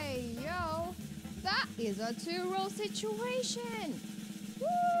 Hey, yo. That is a 2-roll situation.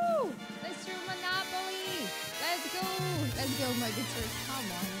 Woo! Mr. Monopoly. Let's go. Let's go, my good sir.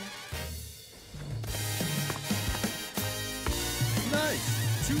 Come on. Nice.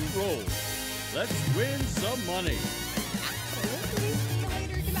 2 rolls. Let's win some money. Absolutely. See you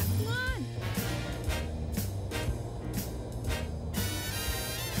later. Good luck. Come on.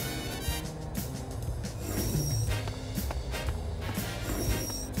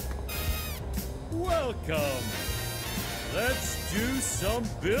 Welcome. Let's do some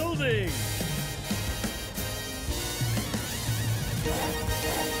building.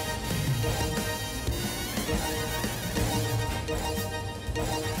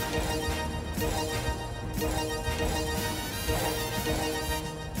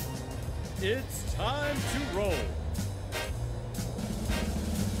 It's time to roll.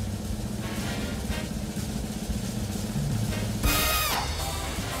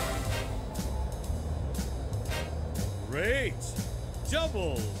 Great.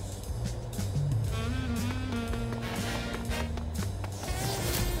 Doubles.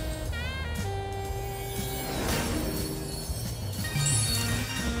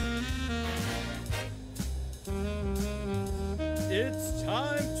 It's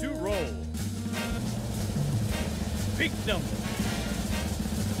time to roll. Big number.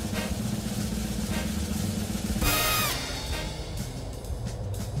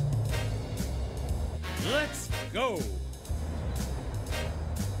 Let's go.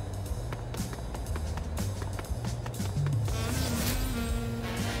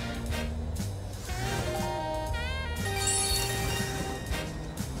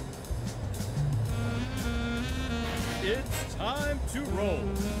 It's time to roll.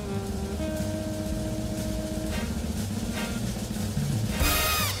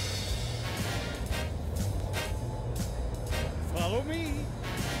 Follow me.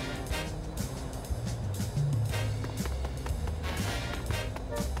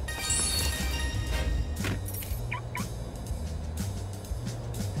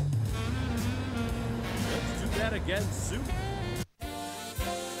 that again soon.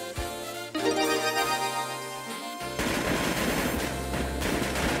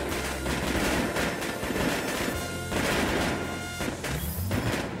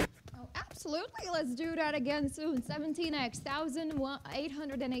 Absolutely, let's do that again soon. 17x,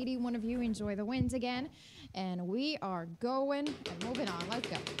 1,881 of you enjoy the wins again. And we are going and moving on. Let's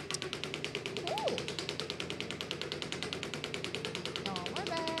go. Ooh. No more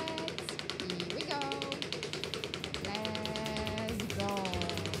bets. Here we go. Let's go.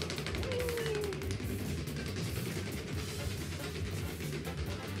 Woo.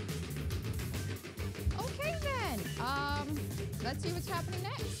 Okay then. Let's see what's happening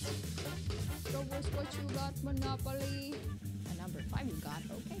next. Show us what you got, Monopoly. And number 5 you got.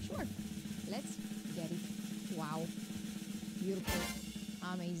 Okay, sure. Let's get it. Wow. Beautiful.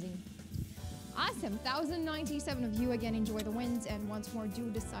 Amazing. Awesome. 1,097 of you again enjoy the wins. And once more, do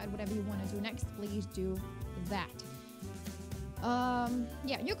decide whatever you want to do next. Please do that.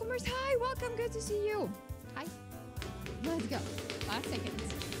 Yeah, newcomers, hi. Welcome. Good to see you. Hi. Let's go. 5 seconds.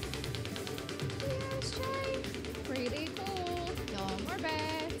 Yes, Shay. Pretty cool. No more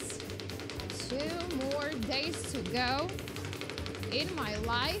bets. 2 more days to go in my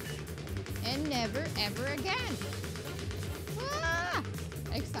life and never ever again. Ah!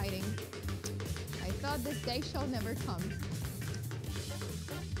 Exciting. I thought this day shall never come.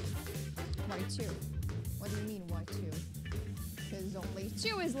 Why 2? What do you mean why 2? Because only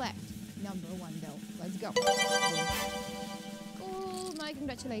 2 is left. Number 1 though. Let's go. Cool. My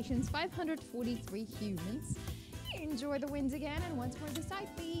congratulations. 543 humans. Enjoy the wins again and once more decide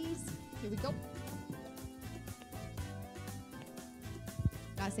please. Here we go.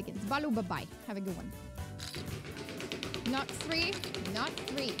 Last seconds. Balu, bye-bye. Have a good one. Not 3. Not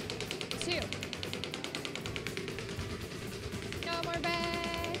 3. 2. No more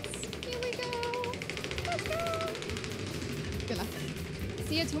bets. Here we go. Let's go. Good luck.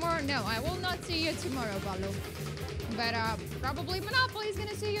 See you tomorrow. No, I will not see you tomorrow, Balu. But probably Monopoly is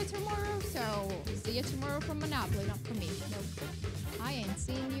gonna see you tomorrow. So see you tomorrow from Monopoly, not from me. Nope. I ain't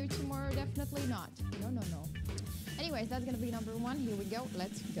seeing you tomorrow. Definitely not. No, no, no. Anyways, that's gonna be number 1. Here we go.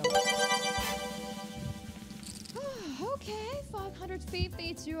 Let's go. Okay,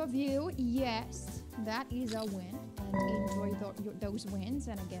 552 of you. Yes, that is a win. And enjoy those wins.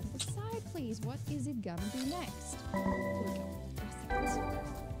 And again, decide please, what is it gonna be next? Here we go.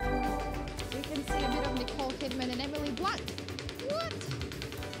 We can see a bit of Nicole Kidman and Emily Blunt. What?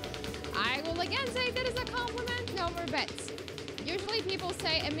 I will again say that is a compliment. No more bets. Usually people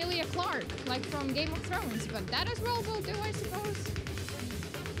say Emilia Clarke, like from Game of Thrones, but that as well will do, I suppose.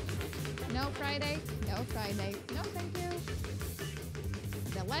 No Friday. No Friday. No, thank you.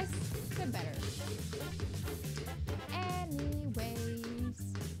 The less, the better. Anyways.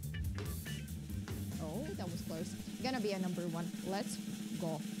 Oh, that was close. Gonna be a number 1. Let's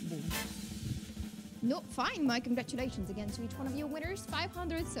go. Boom. No, fine. My congratulations again to each one of you winners.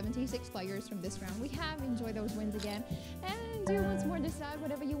 576 players from this round. We have enjoyed those wins again. And do once more decide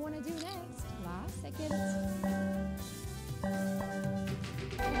whatever you want to do next. Last seconds.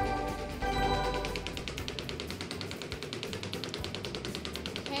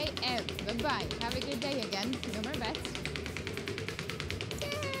 Hey, Ev. Bye-bye. Have a good day again. No more bets.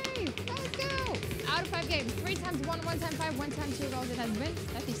 Yay! Let's go! Out of 5 games. 3 times 1, 1 times 5, 1 times 2 rolls. It has been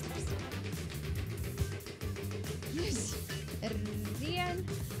 30 steps. Rian,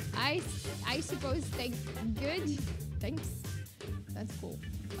 I suppose thank good. Thanks. That's cool.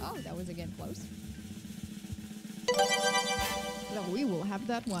 Oh, that was again close. No, we will have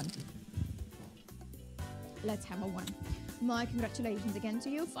that one. Let's have a 1. My congratulations again to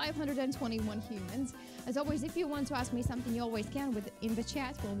you, 521 humans. As always, if you want to ask me something, you always can in the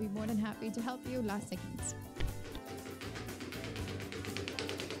chat. We'll be more than happy to help you. Last seconds.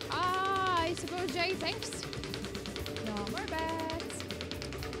 I suppose, Jay, thanks. No more bets.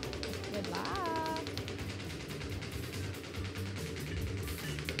 Good luck.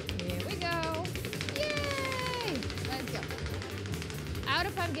 Here we go. Yay! Let's go. Out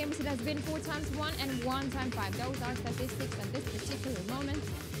of 5 games, it has been 4 times 1 and 1 time 5. Those are statistics at this particular moment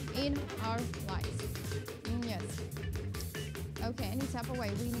in our lives. Yes. Okay, any type of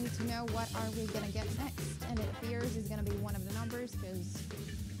way, we need to know what are we going to get next. And it appears it's going to be one of the numbers because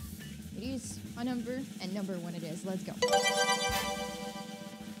it is a number, and number 1 it is. Let's go.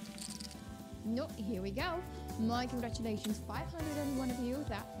 No, here we go. My congratulations, 501 of you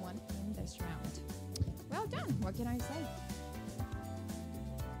that won in this round. Well done. What can I say?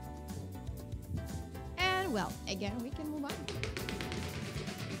 And well, again, we can move on.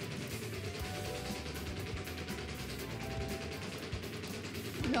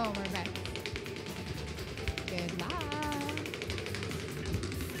 No more bets. Good luck.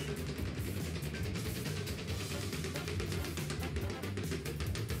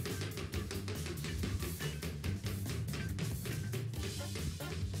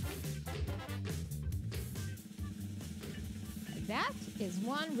 That is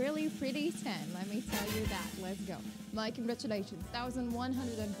one really pretty 10, let me tell you that. Let's go. My congratulations,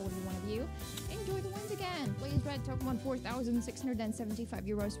 1,141 of you. Enjoy the wins again. Please Red Pokemon 4,675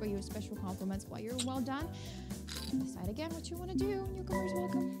 euros for your special compliments. While you're well done, decide again what you want to do. Newcomers,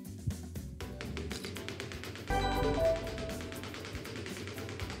 welcome.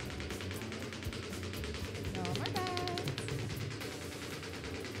 No more bets.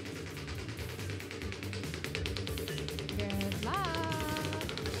 Good luck.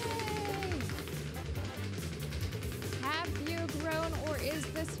 Yay. Have you grown or is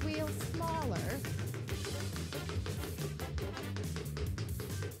this wheel smaller?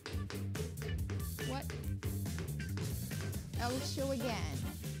 What? I'll show again.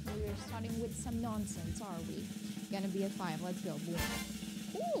 We're starting with some nonsense, are we? Gonna be a 5. Let's go. Boom.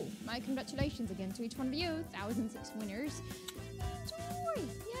 Ooh, my congratulations again to each one of you. 1,006 winners. Joy!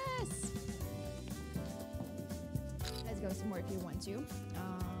 Yes! Let's go some more if you want to.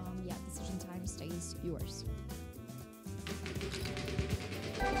 Yeah, decision time stays yours.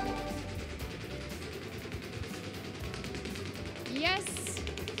 Yes,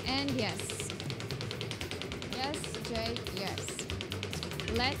 and yes. Yes, Jay, yes.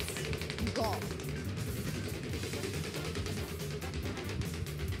 Let's go.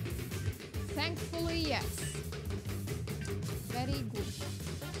 Thankfully, yes. Very good.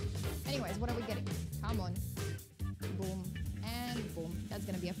 Anyways, what are we getting? Come on. Boom. And boom. That's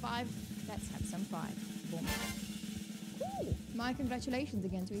gonna be a 5. Let's have some 5. Boom. Ooh, my congratulations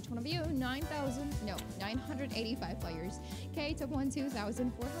again to each one of you. 985 players. K took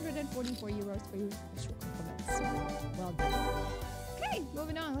 2,444 euros for your special compliments. Well done. Okay,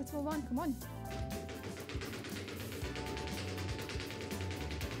 moving on. Let's move on. Come on.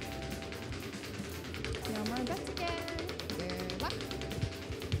 No more bets again. Good luck.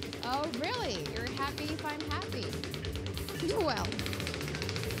 Oh, really? You're happy if I'm happy? Well,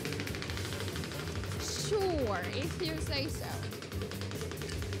 sure, if you say so.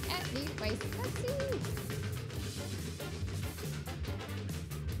 Anyways, let's see.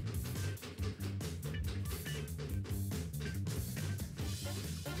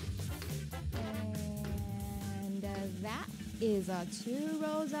 And that is 2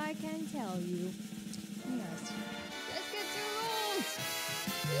 rolls, I can tell you. Yes. Let's get 2 rolls.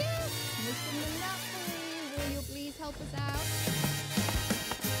 Yes, Mr. Monopoly, will you please help us out?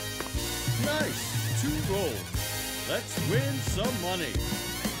 Nice! 2 rolls. Let's win some money.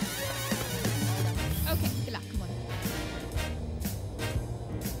 Okay, good luck. Come on.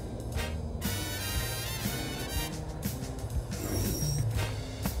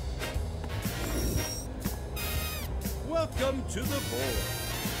 Welcome to the board.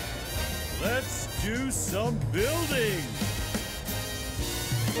 Let's do some building.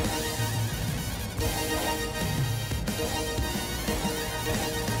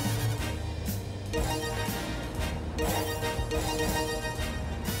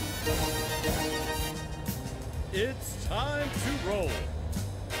 It's time to roll.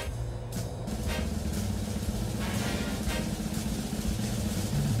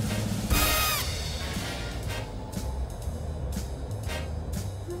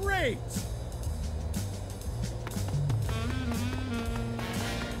 Great!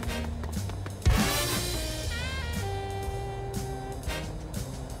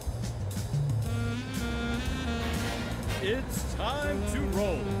 It's time to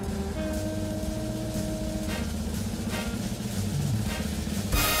roll.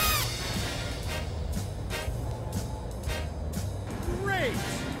 Great!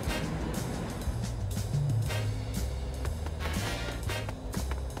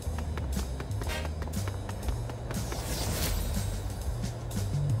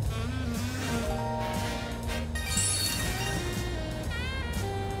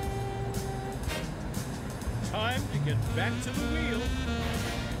 Time to get back to the wheel.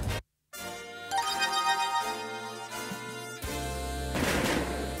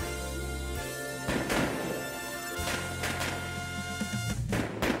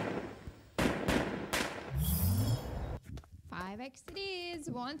 X it is.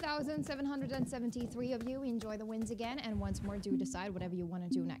 1,773 of you enjoy the wins again, and once more do decide whatever you want to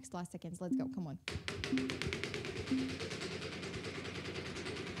do next. Last seconds. Let's go. Come on.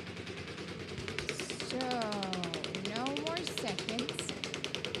 So, no more seconds.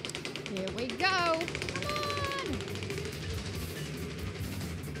 Here we go. Come on.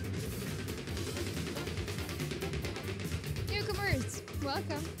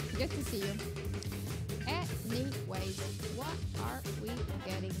 welcome. Good to see you. Anyways, what are we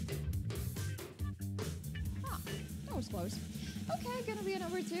getting? Ah, that was close. Okay, gonna be a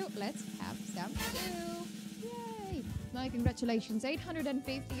number 2. Let's have some 2. Yay! My congratulations,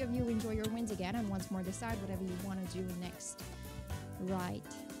 850 of you enjoy your wins again, and once more decide whatever you want to do next. Right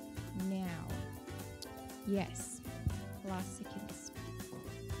now. Yes. Last seconds.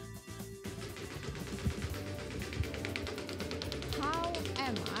 How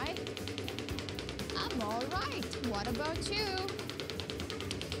am I? I'm all right. What about you?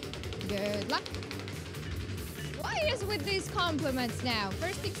 Good luck. What is with these compliments now?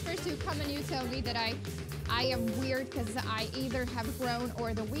 First things first, you come and you tell me that I am weird because I either have grown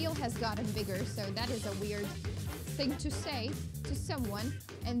or the wheel has gotten bigger. So that is a weird thing to say to someone.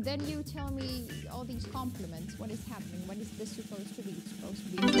 And then you tell me all these compliments. What is happening? What is this supposed to be? It's supposed to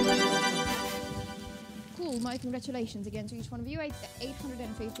be cool. My congratulations again to each one of you.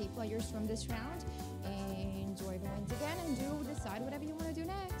 850 players from this round. Enjoy the wins again and do decide whatever you want to do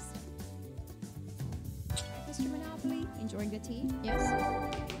next. Mr. Monopoly, enjoying the tea? Yes?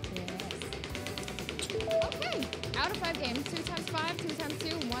 Yes. Okay, out of 5 games, 2 times 5, 2 times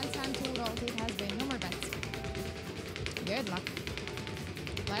 2, 1 time 2 rolls. It has been no more bets. Good luck.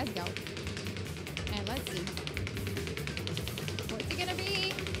 Let's go. And let's see. What's it gonna be?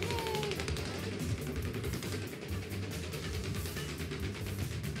 Yay!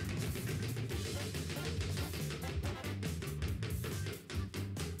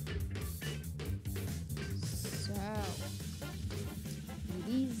 So, it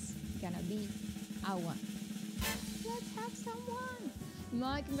is gonna be our one. Let's have someone.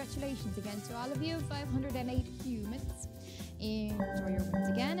 My congratulations again to all of you, 508 humans. Enjoy your wins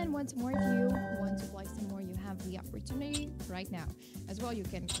again, and once more, if you want to play some more, you have the opportunity right now. As well, you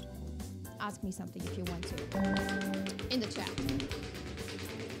can ask me something if you want to in the chat.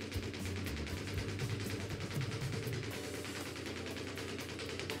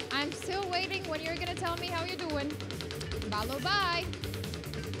 I'm still waiting when you're gonna tell me how you're doing. Follow bye.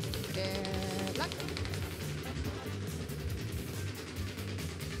 Good luck.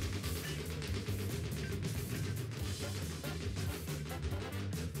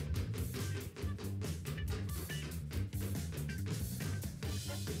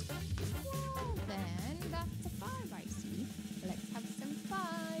 Well, then that's a 5, I see. Let's have some 5.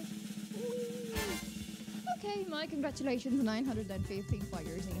 Whee! Okay, my congratulations, 915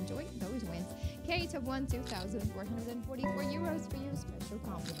 players. Enjoy those wins. Kate have won 2,444 euros for you. Special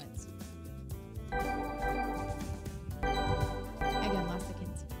compliments. Again, last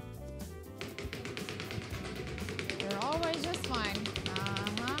second. You're always just fine.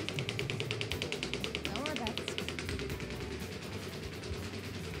 Uh-huh. No more bets.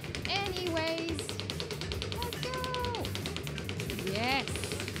 Anyways, let's go. Yes.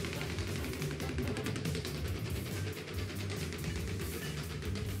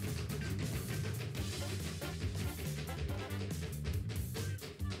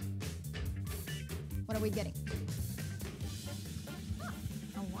 What are we getting? Ah,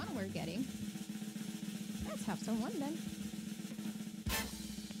 a 1 we're getting. Let's have some 1 then.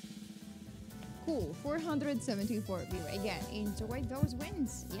 Cool, 474 view. Again, enjoy those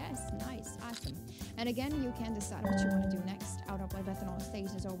wins. Yes, nice, awesome. And again, you can decide what you want to do next. Autoplay button on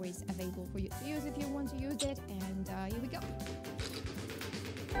stage is always available for you to use if you want to use it. And here we go.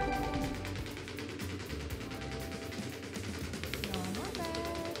 No more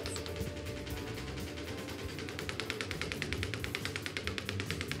bets.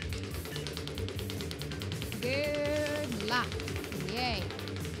 Good luck. Yay.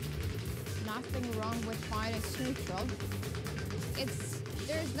 Nothing wrong with fine, it's neutral.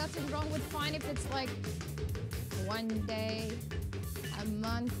 There's nothing wrong with fine if it's like 1 day, a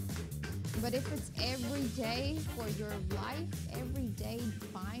month. But if it's every day for your life, every day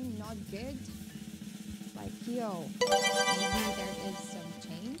fine, not good, like, yo, maybe there is some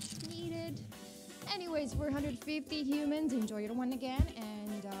change needed. Anyways, 450 humans, enjoy your one again,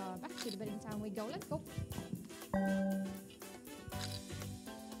 and back to the betting time we go. Let's go.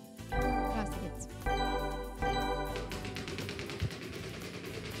 Last hits. 4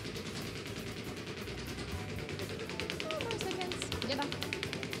 more seconds. Get up.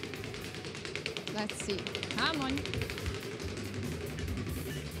 Let's see. Come on.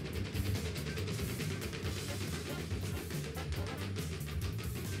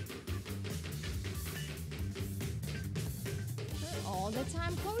 We're all the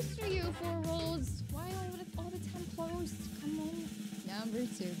time close to you for rolls. Why all the time close? Come on. Number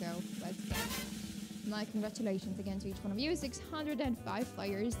 2, go. Let's go. My congratulations again to each one of you. 605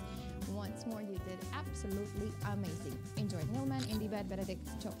 players. Once more, you did absolutely amazing. Enjoy Hillman, IndieBet, Benedict,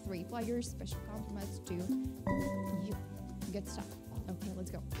 top 3 players. Special compliments to you. Good stuff. Okay,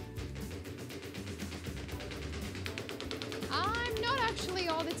 let's go. I'm not actually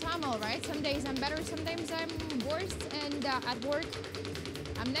all the time all right. Some days I'm better, sometimes I'm worse. And at work,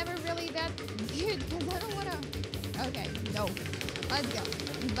 I'm never really that good because I don't want to... Okay, no. Let's go.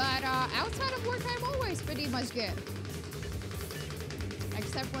 But outside of work, I'm always pretty much good.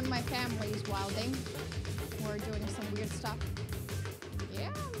 Except when my family is wilding or doing some weird stuff. Yeah,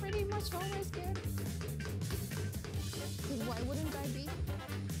 I'm pretty much always good. Because why wouldn't I be?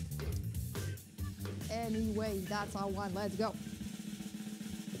 Anyway, that's our one. Let's go.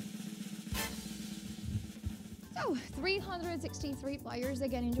 So, 363 players.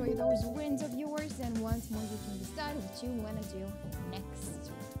 Again, enjoy those wins of yours. And once more, you can decide what you want to do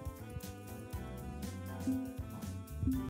next.